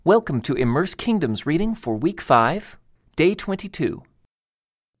Welcome to Immerse Kingdom's reading for Week 5, Day 22.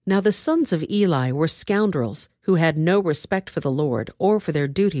 Now the sons of Eli were scoundrels who had no respect for the Lord or for their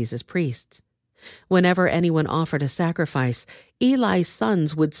duties as priests. Whenever anyone offered a sacrifice, Eli's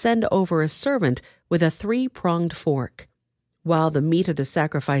sons would send over a servant with a 3-pronged fork. While the meat of the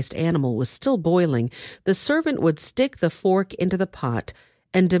sacrificed animal was still boiling, the servant would stick the fork into the pot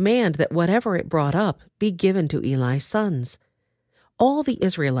and demand that whatever it brought up be given to Eli's sons. All the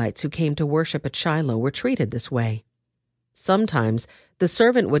Israelites who came to worship at Shiloh were treated this way. Sometimes the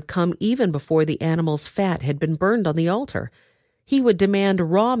servant would come even before the animal's fat had been burned on the altar. He would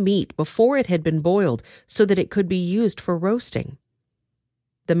demand raw meat before it had been boiled so that it could be used for roasting.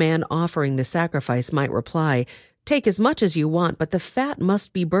 The man offering the sacrifice might reply, "Take as much as you want, but the fat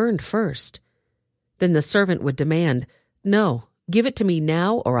must be burned first." Then the servant would demand, "No, give it to me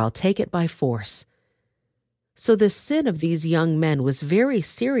now or I'll take it by force." So the sin of these young men was very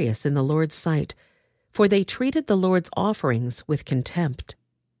serious in the Lord's sight, for they treated the Lord's offerings with contempt.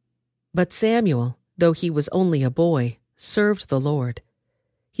 But Samuel, though he was only a boy, served the Lord.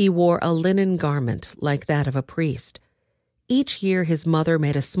 He wore a linen garment like that of a priest. Each year his mother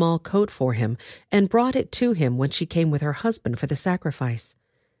made a small coat for him and brought it to him when she came with her husband for the sacrifice.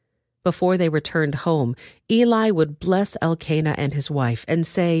 Before they returned home, Eli would bless Elkanah and his wife and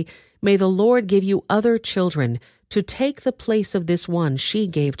say, "May the Lord give you other children to take the place of this one she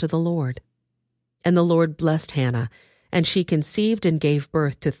gave to the Lord." And the Lord blessed Hannah, and she conceived and gave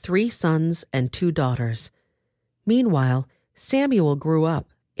birth to 3 sons and 2 daughters. Meanwhile, Samuel grew up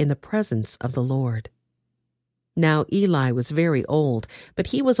in the presence of the Lord. Now Eli was very old, but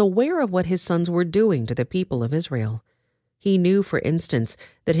he was aware of what his sons were doing to the people of Israel. He knew, for instance,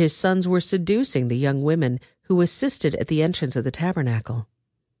 that his sons were seducing the young women who assisted at the entrance of the tabernacle.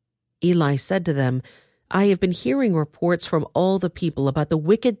 Eli said to them, "I have been hearing reports from all the people about the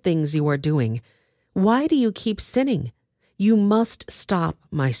wicked things you are doing. Why do you keep sinning? You must stop,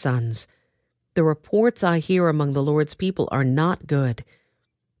 my sons. The reports I hear among the Lord's people are not good.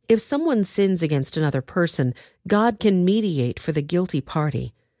 If someone sins against another person, God can mediate for the guilty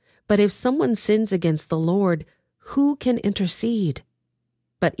party. But if someone sins against the Lord, who can intercede?"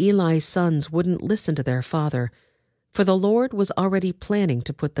 But Eli's sons wouldn't listen to their father, for the Lord was already planning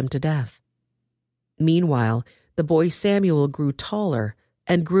to put them to death. Meanwhile, the boy Samuel grew taller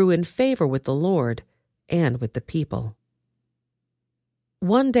and grew in favor with the Lord and with the people.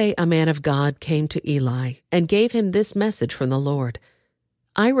 One day a man of God came to Eli and gave him this message from the Lord: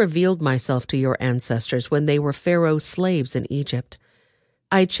 "I revealed myself to your ancestors when they were Pharaoh's slaves in Egypt.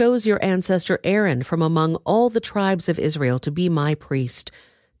 I chose your ancestor Aaron from among all the tribes of Israel to be my priest,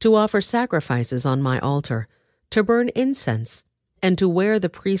 to offer sacrifices on my altar, to burn incense, and to wear the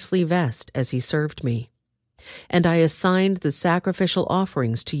priestly vest as he served me. And I assigned the sacrificial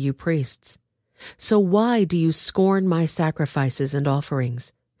offerings to you priests. So why do you scorn my sacrifices and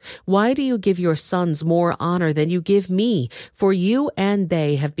offerings? Why do you give your sons more honor than you give me? For you and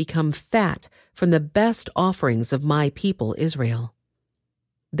they have become fat from the best offerings of my people Israel.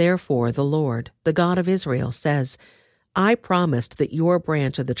 Therefore the Lord, the God of Israel, says, I promised that your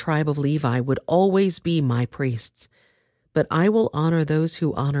branch of the tribe of Levi would always be my priests. But I will honor those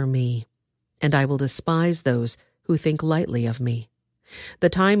who honor me, and I will despise those who think lightly of me. The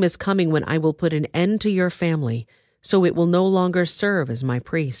time is coming when I will put an end to your family, so it will no longer serve as my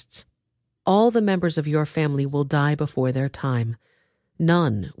priests. All the members of your family will die before their time.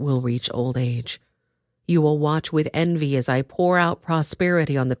 None will reach old age. You will watch with envy as I pour out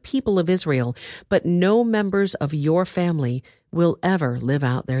prosperity on the people of Israel, but no members of your family will ever live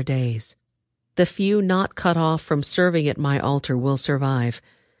out their days. The few not cut off from serving at my altar will survive,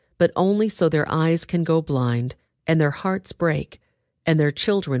 but only so their eyes can go blind and their hearts break, and their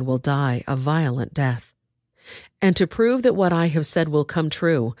children will die a violent death. And to prove that what I have said will come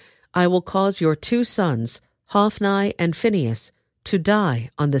true, I will cause your 2 sons, Hophni and Phinehas, to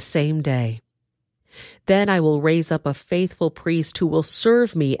die on the same day. Then I will raise up a faithful priest who will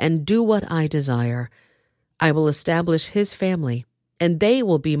serve me and do what I desire. I will establish his family, and they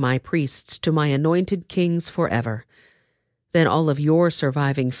will be my priests to my anointed kings forever. Then all of your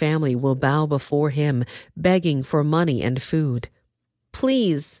surviving family will bow before him, begging for money and food.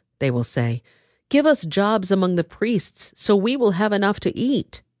 Please, they will say, give us jobs among the priests so we will have enough to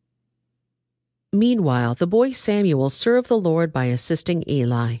eat. Meanwhile, the boy Samuel served the Lord by assisting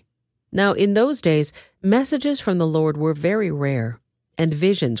Eli. Now in those days, messages from the Lord were very rare, and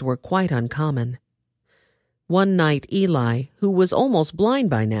visions were quite uncommon. One night Eli, who was almost blind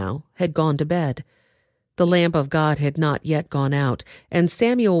by now, had gone to bed. The lamp of God had not yet gone out, and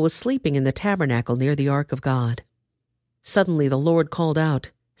Samuel was sleeping in the tabernacle near the ark of God. Suddenly the Lord called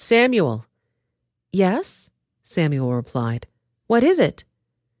out, "Samuel." "Yes," Samuel replied. "What is it?"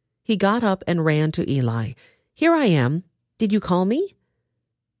 He got up and ran to Eli. "Here I am. Did you call me?"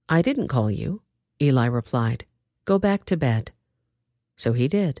 "I didn't call you," Eli replied. "Go back to bed." So he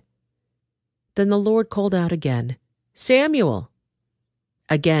did. Then the Lord called out again, "Samuel."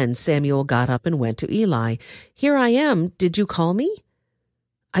 Again Samuel got up and went to Eli. "Here I am. Did you call me?"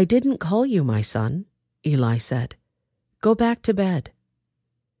 "I didn't call you, my son," Eli said. "Go back to bed."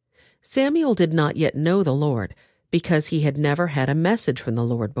 Samuel did not yet know the Lord, because he had never had a message from the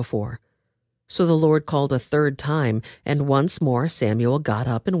Lord before. So the Lord called a third time, and once more Samuel got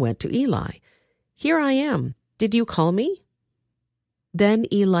up and went to Eli. "Here I am. Did you call me?" Then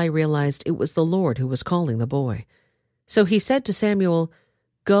Eli realized it was the Lord who was calling the boy. So he said to Samuel,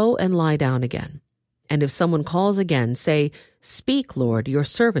 "Go and lie down again. And if someone calls again, say, 'Speak, Lord, your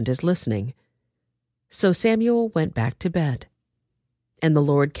servant is listening.'" So Samuel went back to bed. And the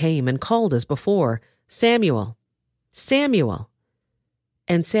Lord came and called as before, "Samuel, Samuel."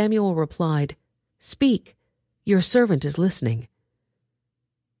 And Samuel replied, "Speak, your servant is listening."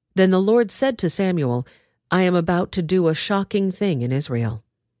 Then the Lord said to Samuel, "I am about to do a shocking thing in Israel.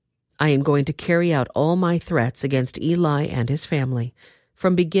 I am going to carry out all my threats against Eli and his family,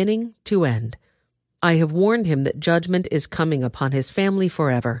 from beginning to end. I have warned him that judgment is coming upon his family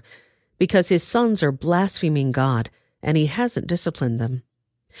forever, because his sons are blaspheming God, and he hasn't disciplined them.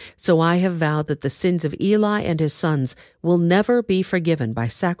 So I have vowed that the sins of Eli and his sons will never be forgiven by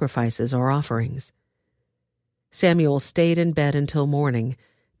sacrifices or offerings." Samuel stayed in bed until morning,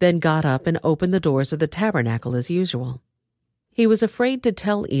 then got up and opened the doors of the tabernacle as usual. He was afraid to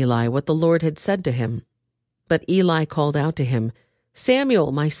tell Eli what the Lord had said to him. But Eli called out to him,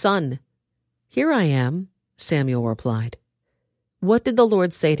 "Samuel, my son." "Here I am," Samuel replied. "What did the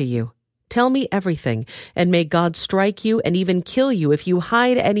Lord say to you? Tell me everything, and may God strike you and even kill you if you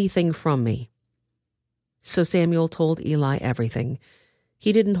hide anything from me." So Samuel told Eli everything.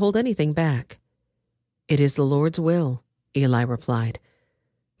 He didn't hold anything back. "It is the Lord's will," Eli replied.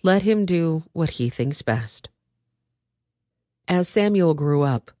 "Let him do what he thinks best." As Samuel grew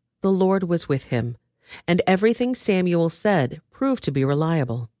up, the Lord was with him, and everything Samuel said proved to be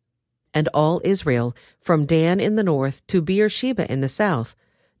reliable. And all Israel, from Dan in the north to Beersheba in the south,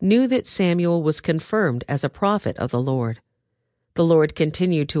 knew that Samuel was confirmed as a prophet of the Lord. The Lord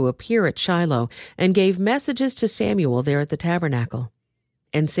continued to appear at Shiloh and gave messages to Samuel there at the tabernacle.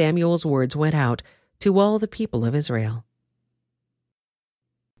 And Samuel's words went out to all the people of Israel.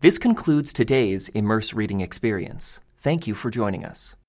 This concludes today's Immerse reading experience. Thank you for joining us.